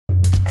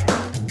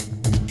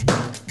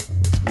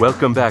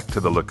Welcome back to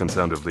The Look and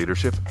Sound of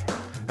Leadership,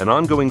 an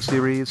ongoing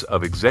series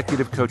of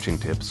executive coaching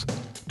tips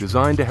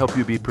designed to help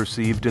you be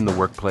perceived in the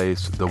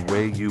workplace the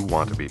way you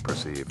want to be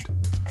perceived.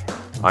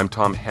 I'm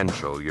Tom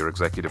Henschel, your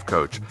executive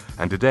coach,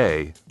 and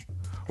today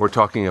we're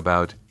talking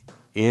about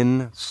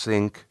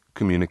in-sync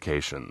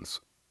communications.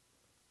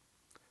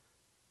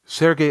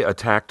 Sergey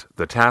attacked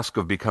the task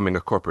of becoming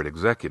a corporate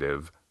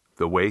executive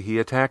the way he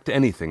attacked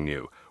anything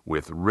new,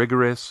 with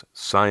rigorous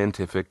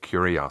scientific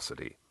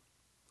curiosity.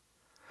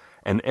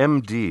 An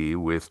MD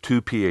with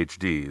 2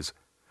 PhDs,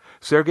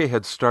 Sergey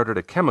had started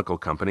a chemical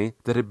company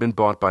that had been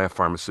bought by a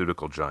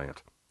pharmaceutical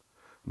giant.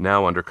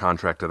 Now under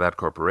contract to that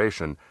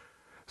corporation,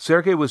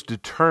 Sergey was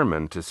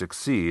determined to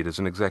succeed as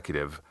an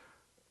executive,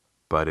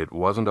 but it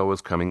wasn't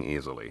always coming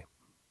easily.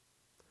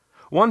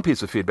 One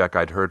piece of feedback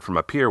I'd heard from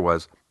a peer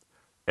was,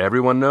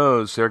 "Everyone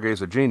knows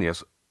Sergey's a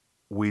genius.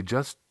 We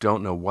just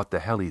don't know what the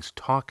hell he's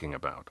talking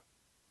about."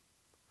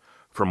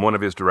 From one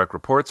of his direct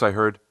reports, I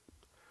heard,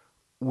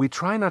 "We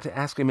try not to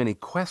ask him any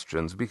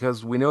questions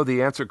because we know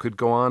the answer could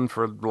go on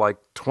for like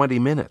 20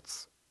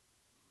 minutes.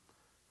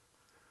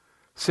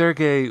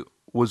 Sergey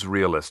was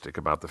realistic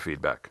about the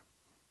feedback.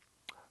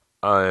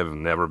 "I've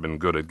never been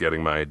good at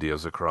getting my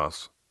ideas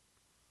across."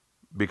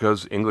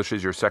 "Because English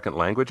is your second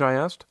language?" I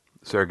asked.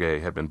 Sergey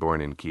had been born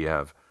in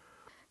Kiev.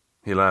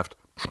 He laughed.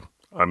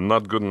 "I'm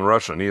not good in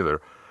Russian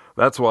either.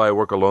 That's why I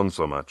work alone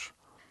so much.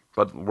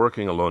 But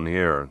working alone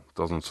here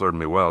doesn't serve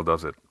me well,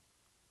 does it?"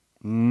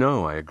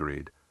 "No," I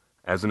agreed.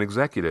 "As an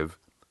executive,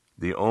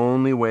 the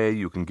only way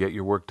you can get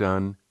your work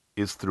done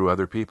is through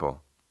other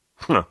people."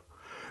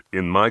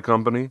 "In my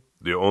company,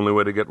 the only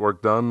way to get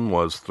work done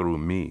was through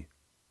me."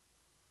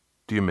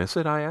 "Do you miss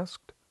it?" I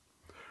asked.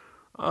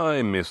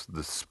 "I miss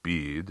the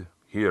speed.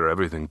 Here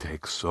everything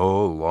takes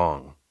so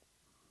long."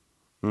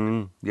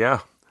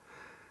 Yeah.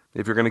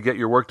 If you're going to get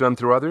your work done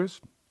through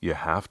others, you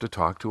have to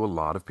talk to a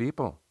lot of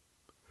people.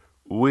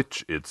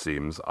 Which, it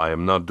seems, I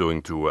am not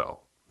doing too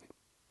well."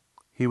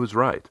 He was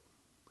right.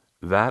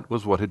 That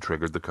was what had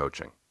triggered the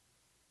coaching.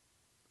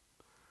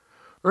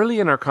 Early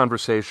in our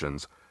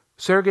conversations,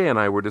 Sergey and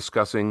I were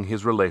discussing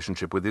his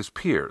relationship with his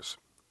peers.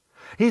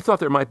 He thought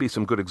there might be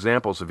some good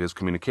examples of his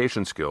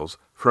communication skills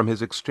from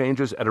his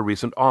exchanges at a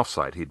recent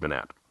offsite he'd been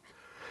at.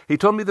 He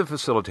told me the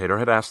facilitator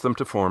had asked them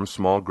to form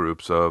small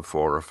groups of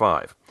 4 or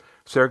 5.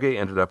 Sergey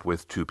ended up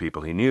with 2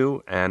 people he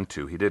knew and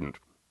 2 he didn't.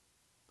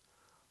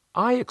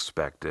 I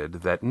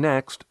expected that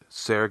next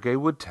Sergey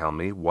would tell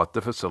me what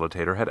the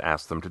facilitator had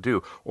asked them to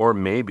do, or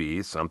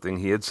maybe something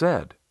he had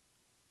said.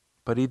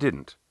 But he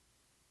didn't.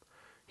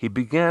 He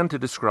began to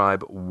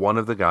describe one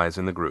of the guys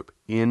in the group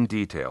in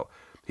detail.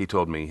 He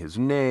told me his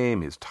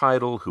name, his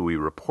title, who he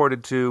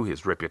reported to,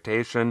 his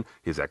reputation,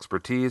 his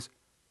expertise.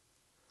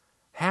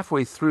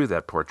 Halfway through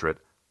that portrait,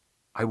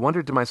 I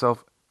wondered to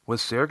myself,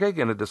 was Sergey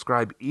going to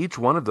describe each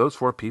one of those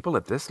 4 people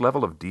at this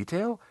level of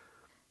detail?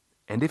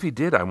 And if he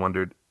did, I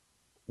wondered,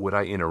 would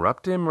I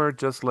interrupt him or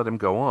just let him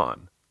go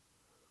on?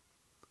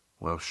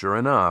 Well, sure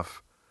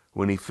enough,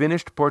 when he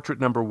finished portrait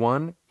number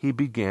 1, he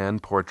began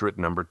portrait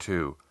number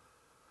 2.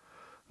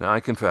 Now, I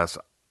confess,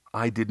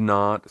 I did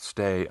not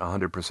stay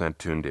 100%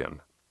 tuned in.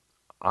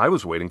 I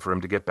was waiting for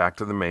him to get back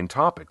to the main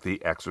topic,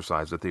 the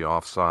exercise at the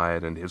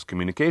offsite and his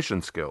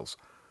communication skills.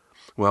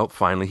 Well,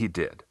 finally he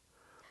did.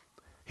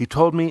 He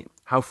told me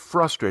how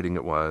frustrating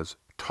it was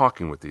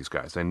talking with these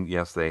guys, and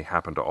yes, they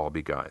happen to all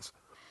be guys.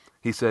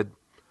 He said,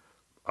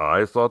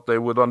 "I thought they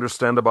would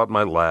understand about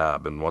my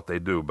lab and what they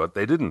do, but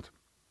they didn't.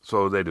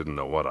 So they didn't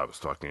know what I was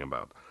talking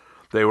about.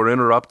 They were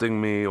interrupting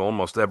me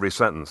almost every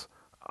sentence.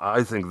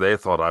 I think they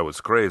thought I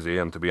was crazy,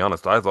 and to be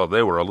honest, I thought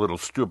they were a little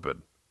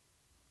stupid."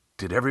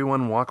 Did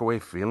everyone walk away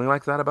feeling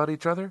like that about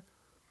each other?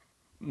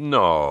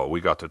 "No,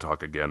 we got to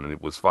talk again, and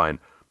it was fine.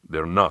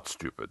 They're not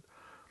stupid.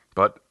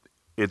 But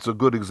it's a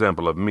good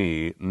example of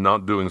me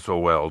not doing so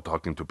well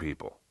talking to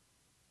people."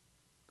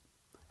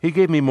 He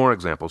gave me more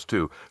examples,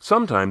 too.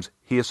 Sometimes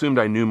he assumed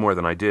I knew more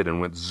than I did and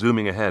went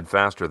zooming ahead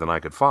faster than I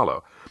could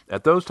follow.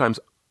 At those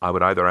times, I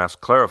would either ask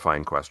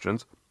clarifying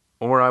questions,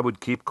 or I would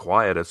keep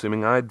quiet,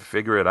 assuming I'd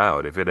figure it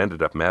out if it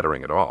ended up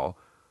mattering at all.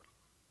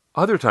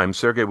 Other times,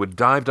 Sergey would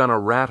dive down a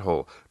rat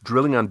hole,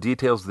 drilling on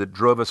details that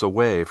drove us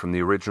away from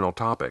the original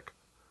topic.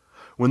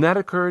 When that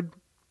occurred,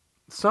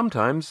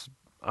 sometimes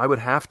I would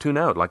half tune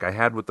out, like I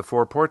had with the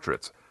 4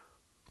 portraits.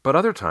 But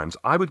other times,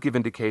 I would give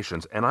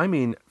indications, and I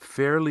mean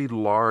fairly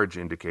large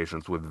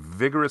indications with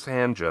vigorous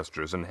hand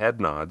gestures and head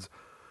nods,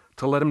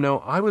 to let him know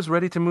I was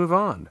ready to move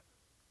on.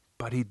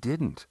 But he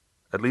didn't,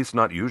 at least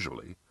not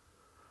usually.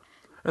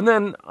 And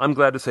then, I'm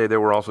glad to say there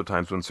were also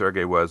times when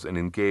Sergey was an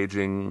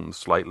engaging,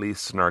 slightly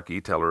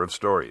snarky teller of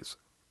stories.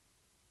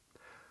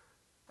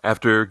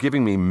 After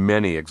giving me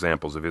many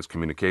examples of his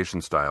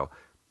communication style,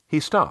 he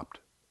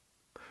stopped.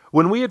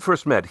 When we had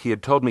first met, he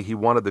had told me he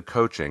wanted the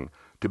coaching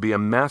to be a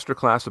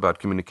masterclass about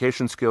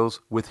communication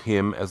skills with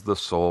him as the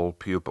sole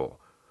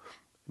pupil.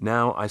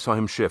 Now I saw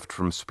him shift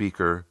from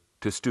speaker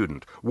to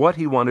student. What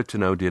he wanted to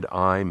know did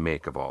I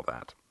make of all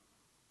that?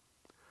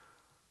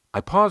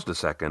 I paused a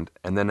second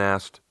and then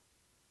asked,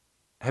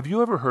 "Have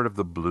you ever heard of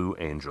the Blue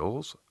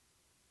Angels?"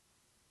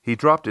 He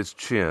dropped his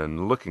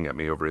chin, looking at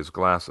me over his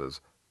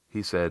glasses.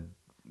 He said,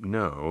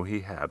 no,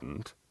 he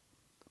hadn't.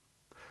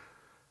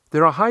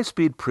 They're a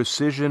high-speed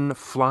precision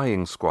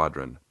flying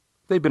squadron.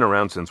 They've been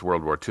around since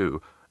World War II,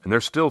 and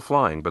they're still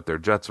flying, but their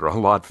jets are a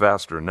lot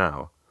faster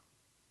now.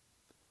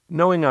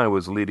 Knowing I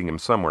was leading him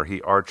somewhere,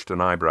 he arched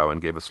an eyebrow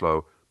and gave a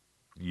slow,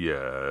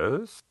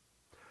 yes?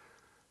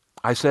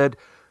 I said,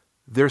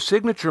 their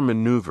signature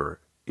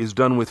maneuver is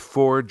done with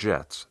 4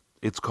 jets.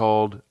 It's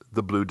called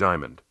the Blue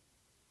Diamond.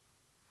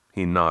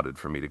 He nodded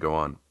for me to go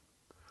on.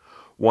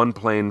 1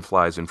 plane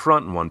flies in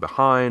front and 1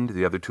 behind,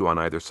 the other 2 on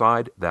either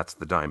side. That's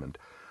the Diamond.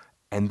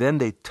 And then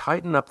they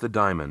tighten up the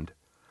Diamond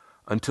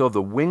until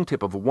the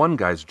wingtip of one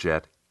guy's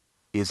jet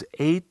is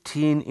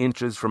 18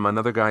 inches from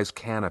another guy's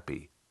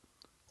canopy.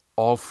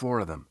 All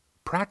 4 of them,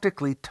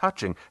 practically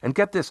touching. And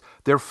get this,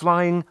 they're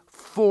flying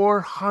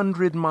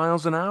 400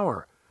 miles an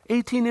hour,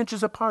 18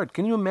 inches apart.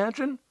 Can you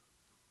imagine?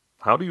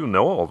 How do you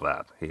know all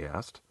that? He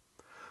asked.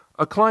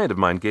 A client of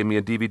mine gave me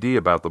a DVD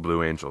about the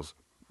Blue Angels.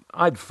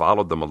 I'd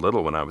followed them a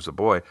little when I was a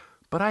boy,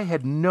 but I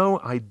had no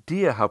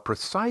idea how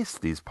precise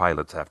these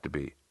pilots have to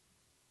be.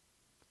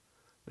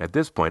 At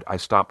this point, I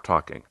stopped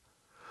talking.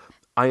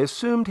 I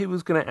assumed he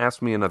was going to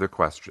ask me another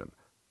question,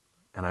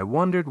 and I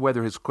wondered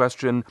whether his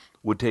question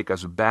would take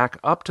us back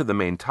up to the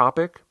main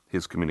topic,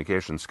 his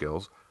communication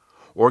skills,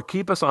 or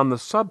keep us on the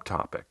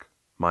subtopic,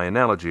 my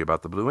analogy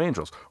about the Blue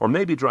Angels, or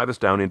maybe drive us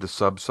down into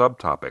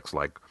subtopics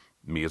like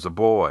me as a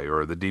boy,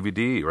 or the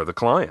DVD, or the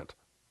client.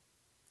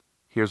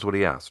 Here's what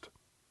he asked.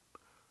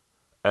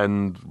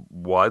 And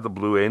why the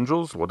Blue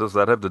Angels? What does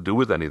that have to do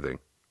with anything?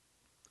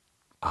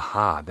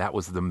 Aha, that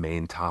was the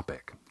main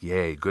topic.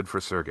 Yay, good for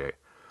Sergei.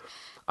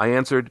 I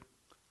answered,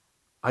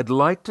 I'd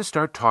like to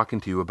start talking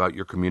to you about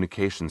your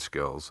communication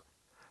skills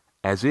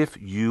as if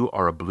you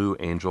are a Blue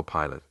Angel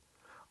pilot.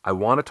 I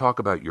want to talk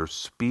about your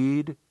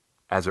speed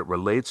as it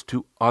relates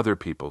to other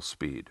people's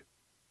speed.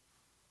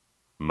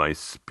 My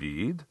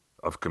speed?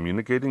 Of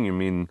communicating? You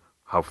mean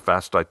how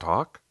fast I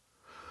talk?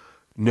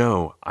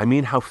 No, I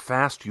mean how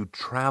fast you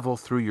travel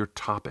through your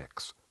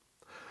topics.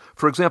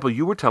 For example,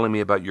 you were telling me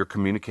about your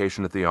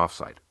communication at the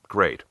offsite.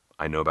 Great.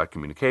 I know about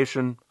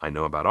communication. I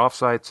know about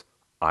offsites.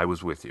 I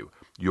was with you.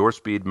 Your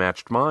speed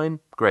matched mine.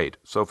 Great.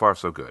 So far,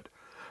 so good.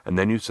 And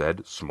then you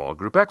said, small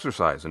group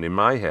exercise. And in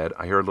my head,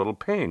 I hear a little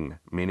ping,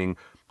 meaning,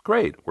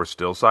 great, we're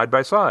still side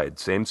by side.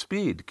 Same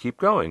speed. Keep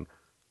going.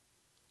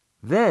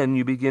 Then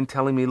you begin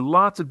telling me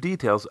lots of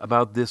details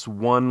about this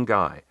one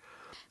guy.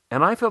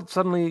 And I felt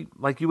suddenly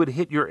like you had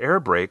hit your air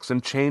brakes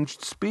and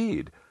changed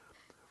speed.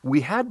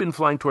 We had been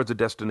flying towards a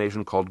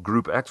destination called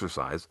group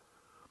exercise,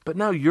 but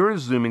now you're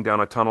zooming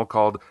down a tunnel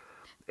called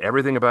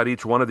everything about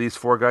each one of these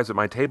 4 guys at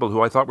my table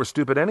who I thought were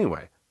stupid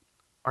anyway.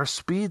 Our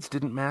speeds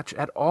didn't match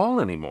at all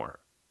anymore.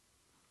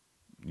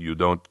 You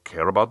don't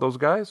care about those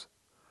guys?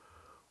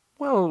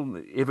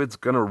 Well, if it's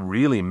going to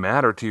really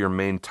matter to your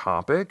main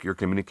topic, your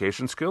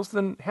communication skills,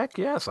 then heck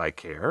yes, I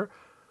care.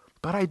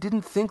 But I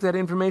didn't think that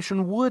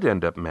information would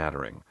end up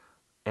mattering.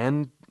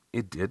 And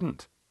it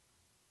didn't.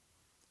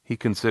 He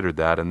considered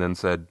that and then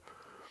said,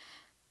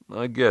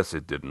 I guess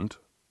it didn't.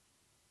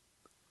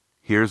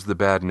 Here's the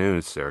bad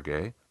news,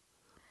 Sergei.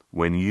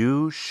 When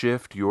you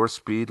shift your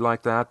speed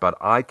like that, but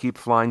I keep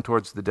flying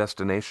towards the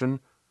destination,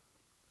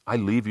 I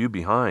leave you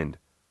behind.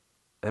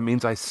 That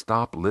means I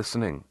stop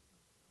listening.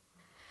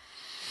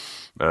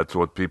 That's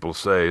what people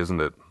say, isn't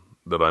it?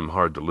 That I'm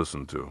hard to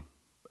listen to.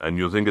 And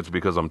you think it's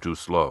because I'm too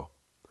slow.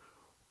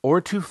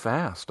 Or too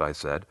fast, I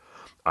said.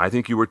 I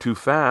think you were too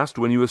fast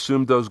when you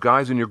assumed those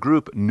guys in your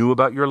group knew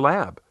about your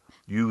lab.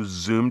 You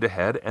zoomed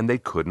ahead and they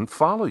couldn't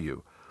follow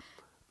you.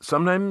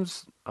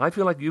 Sometimes I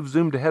feel like you've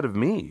zoomed ahead of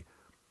me.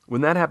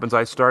 When that happens,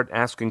 I start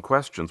asking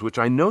questions, which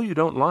I know you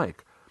don't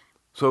like.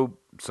 So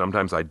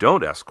sometimes I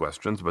don't ask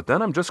questions, but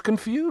then I'm just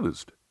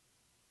confused.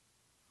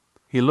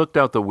 He looked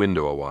out the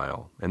window a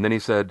while, and then he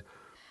said,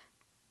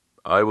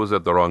 I was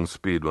at the wrong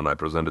speed when I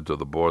presented to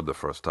the board the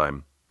first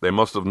time. They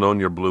must have known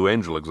your Blue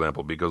Angel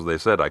example because they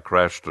said I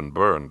crashed and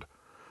burned.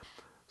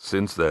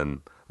 Since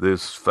then,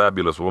 this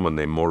fabulous woman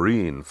named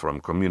Maureen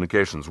from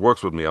Communications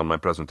works with me on my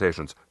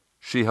presentations.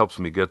 She helps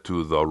me get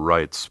to the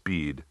right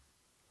speed.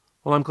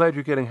 Well, I'm glad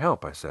you're getting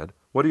help, I said.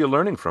 What are you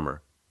learning from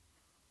her?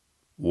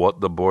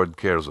 What the board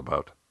cares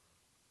about.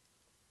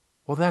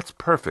 Well, that's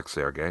perfect,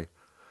 Sergei.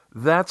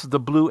 That's the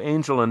Blue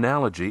Angel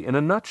analogy in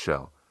a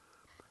nutshell.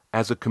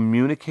 As a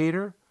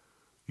communicator,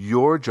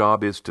 your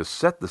job is to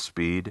set the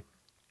speed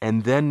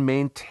and then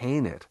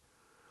maintain it.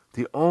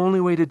 The only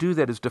way to do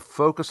that is to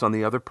focus on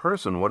the other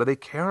person. What do they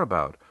care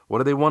about? What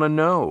do they want to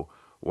know?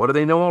 What do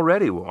they know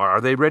already? Are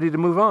they ready to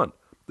move on?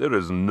 There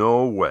is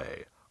no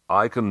way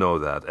I can know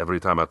that every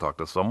time I talk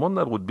to someone.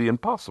 That would be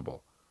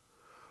impossible.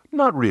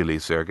 Not really,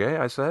 Sergei,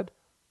 I said.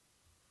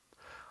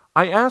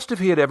 I asked if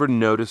he had ever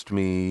noticed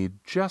me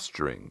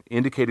gesturing,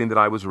 indicating that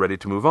I was ready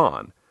to move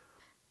on.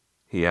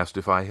 He asked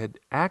if I had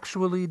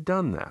actually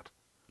done that.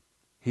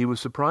 He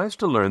was surprised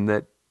to learn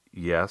that,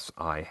 yes,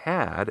 I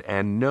had,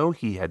 and no,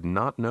 he had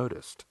not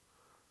noticed.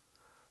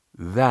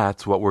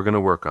 That's what we're going to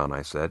work on,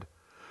 I said.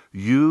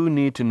 You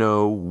need to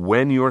know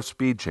when your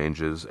speed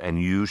changes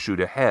and you shoot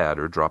ahead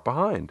or drop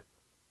behind.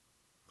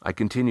 I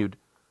continued,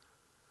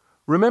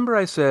 remember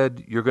I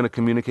said you're going to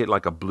communicate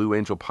like a Blue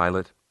Angel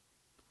pilot?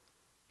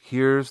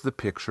 Here's the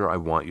picture I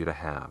want you to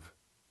have.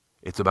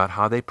 It's about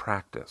how they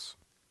practice.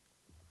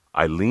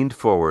 I leaned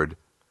forward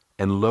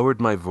and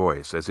lowered my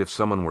voice as if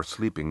someone were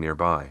sleeping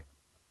nearby.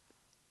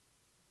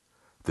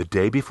 The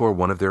day before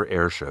one of their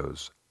air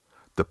shows,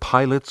 the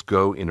pilots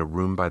go in a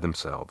room by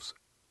themselves.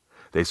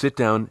 They sit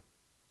down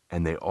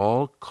and they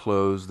all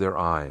close their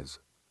eyes.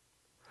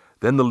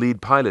 Then the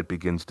lead pilot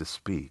begins to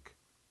speak.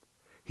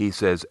 He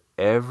says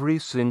every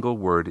single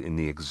word in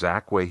the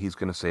exact way he's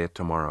going to say it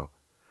tomorrow.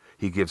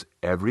 He gives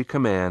every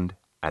command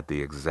at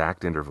the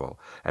exact interval.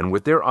 And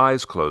with their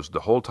eyes closed the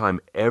whole time,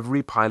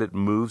 every pilot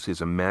moves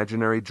his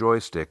imaginary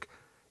joystick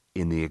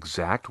in the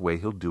exact way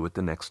he'll do it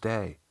the next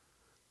day.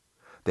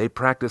 They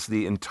practice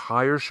the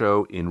entire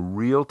show in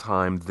real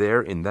time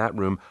there in that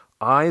room,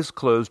 eyes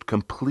closed,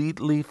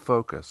 completely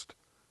focused.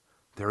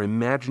 They're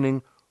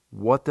imagining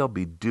what they'll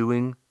be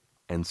doing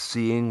and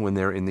seeing when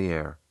they're in the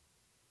air.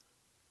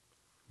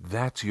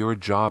 That's your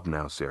job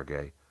now,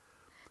 Sergei.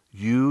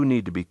 You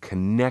need to be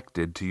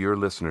connected to your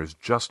listeners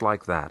just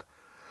like that.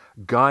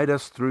 Guide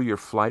us through your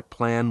flight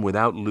plan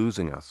without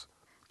losing us.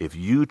 If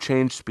you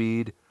change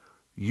speed,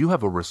 you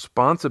have a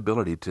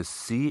responsibility to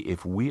see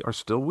if we are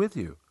still with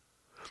you.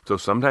 So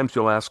sometimes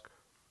you'll ask,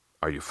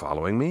 are you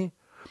following me?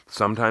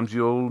 Sometimes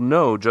you'll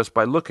know just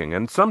by looking,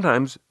 and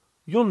sometimes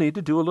you'll need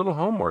to do a little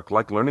homework,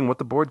 like learning what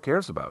the board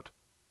cares about.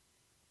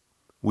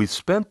 We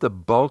spent the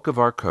bulk of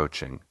our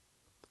coaching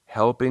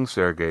helping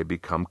Sergei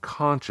become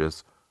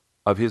conscious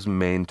of his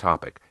main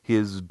topic,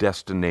 his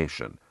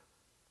destination,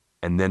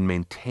 and then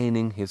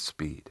maintaining his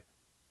speed.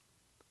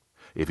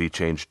 If he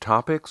changed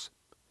topics,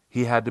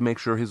 he had to make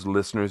sure his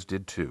listeners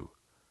did too.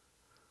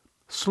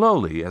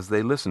 Slowly, as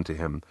they listened to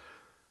him,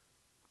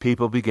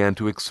 people began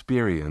to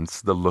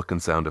experience the look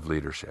and sound of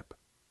leadership.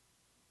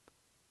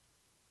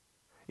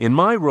 In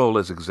my role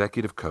as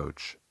executive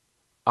coach,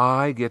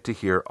 I get to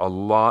hear a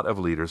lot of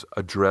leaders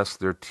address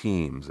their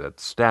teams at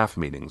staff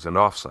meetings and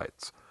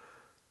offsites.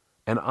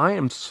 And I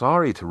am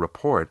sorry to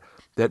report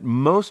that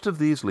most of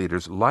these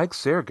leaders, like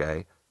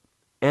Sergei,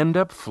 end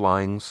up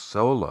flying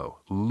solo,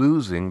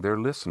 losing their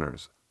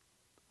listeners.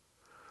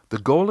 The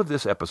goal of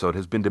this episode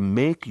has been to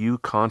make you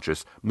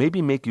conscious,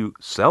 maybe make you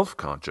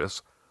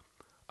self-conscious,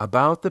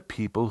 about the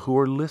people who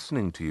are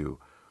listening to you,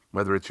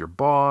 whether it's your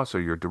boss or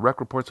your direct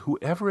reports,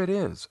 whoever it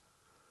is.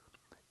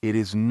 It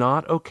is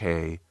not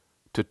okay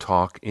to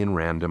talk in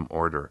random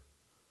order.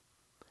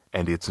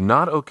 And it's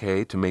not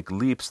okay to make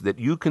leaps that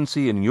you can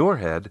see in your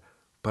head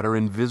but are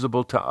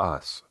invisible to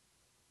us.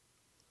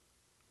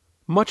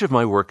 Much of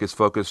my work is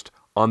focused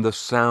on the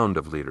sound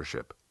of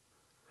leadership.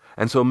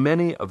 And so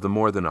many of the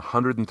more than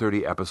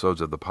 130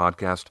 episodes of the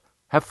podcast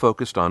have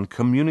focused on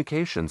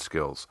communication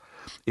skills.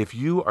 If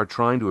you are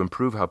trying to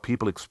improve how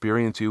people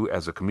experience you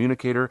as a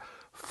communicator,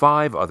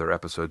 5 other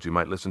episodes you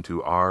might listen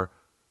to are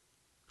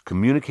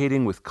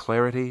communicating with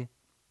clarity,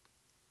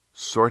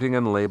 sorting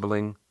and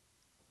labeling,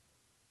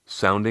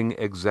 sounding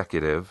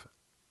executive,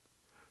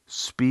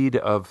 speed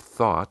of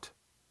thought,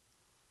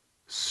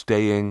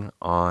 staying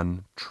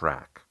on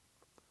track.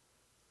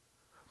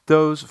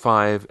 Those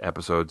 5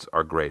 episodes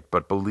are great,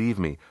 but believe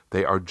me,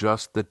 they are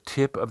just the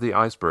tip of the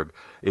iceberg.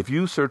 If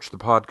you search the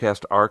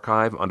podcast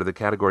archive under the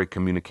category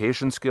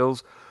Communication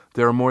Skills,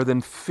 there are more than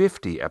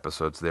 50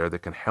 episodes there that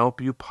can help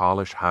you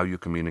polish how you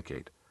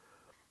communicate.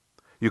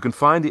 You can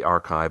find the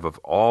archive of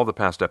all the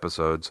past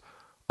episodes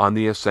on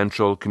the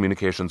Essential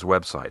Communications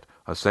website,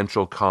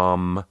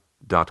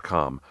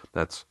 essentialcomm.com.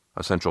 That's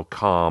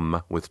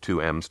essentialcomm with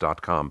 2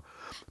 M's.com.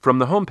 From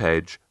the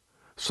homepage,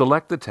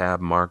 select the tab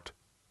marked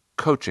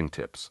Coaching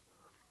Tips.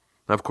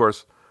 Of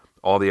course,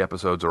 all the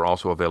episodes are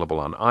also available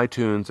on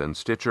iTunes and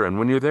Stitcher, and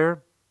when you're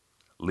there,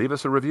 leave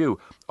us a review.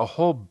 A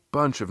whole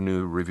bunch of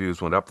new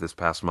reviews went up this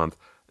past month.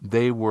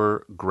 They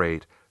were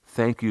great.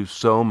 Thank you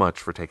so much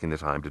for taking the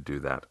time to do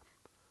that.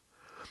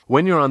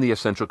 When you're on the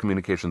Essential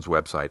Communications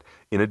website,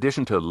 in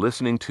addition to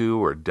listening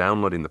to or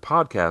downloading the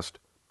podcast,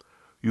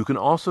 you can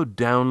also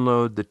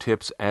download the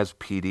tips as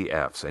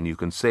PDFs, and you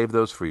can save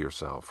those for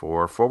yourself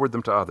or forward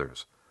them to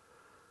others.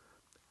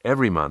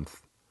 Every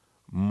month,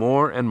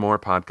 more and more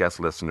podcast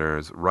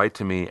listeners write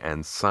to me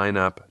and sign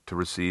up to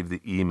receive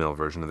the email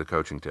version of the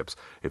coaching tips.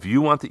 If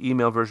you want the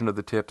email version of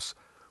the tips,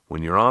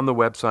 when you're on the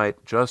website,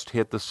 just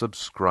hit the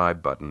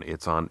subscribe button.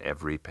 It's on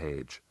every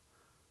page.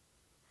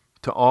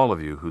 To all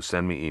of you who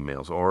send me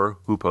emails or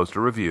who post a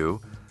review,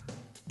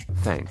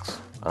 thanks.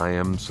 I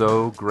am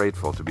so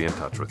grateful to be in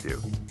touch with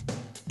you.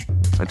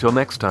 Until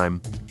next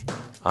time,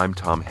 I'm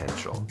Tom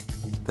Henschel.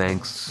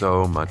 Thanks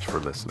so much for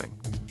listening.